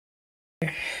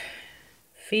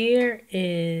Fear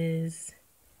is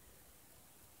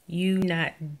you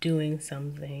not doing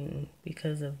something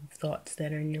because of thoughts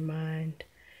that are in your mind.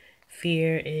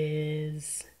 Fear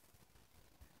is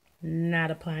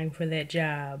not applying for that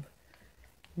job,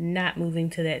 not moving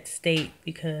to that state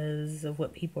because of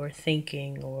what people are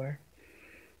thinking or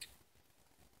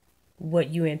what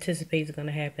you anticipate is going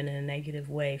to happen in a negative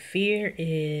way. Fear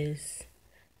is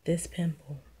this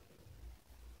pimple.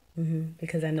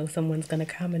 Because I know someone's going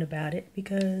to comment about it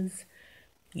because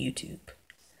YouTube.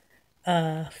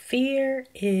 Fear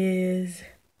is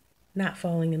not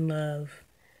falling in love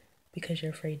because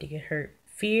you're afraid to get hurt.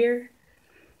 Fear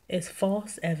is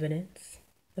false evidence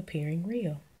appearing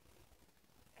real.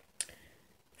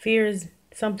 Fear is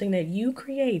something that you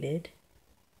created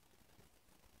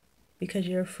because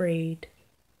you're afraid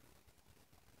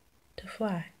to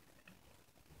fly.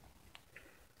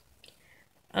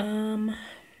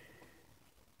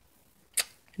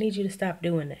 I need you to stop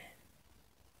doing that.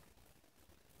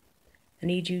 I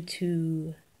need you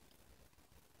to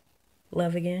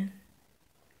love again.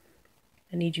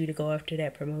 I need you to go after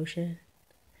that promotion.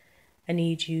 I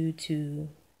need you to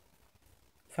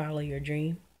follow your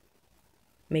dream.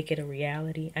 Make it a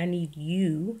reality. I need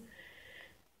you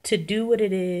to do what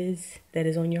it is that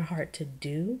is on your heart to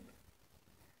do,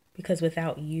 because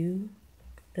without you,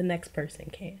 the next person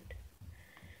can't.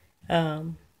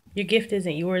 Your gift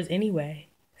isn't yours anyway,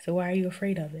 so why are you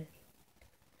afraid of it?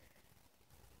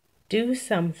 Do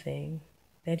something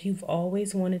that you've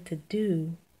always wanted to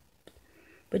do,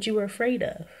 but you were afraid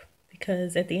of,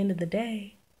 because at the end of the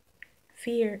day,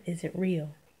 fear isn't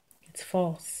real. It's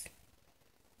false.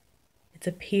 It's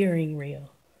appearing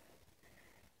real.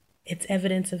 It's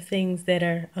evidence of things that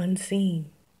are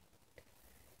unseen,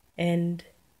 and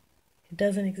it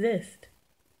doesn't exist.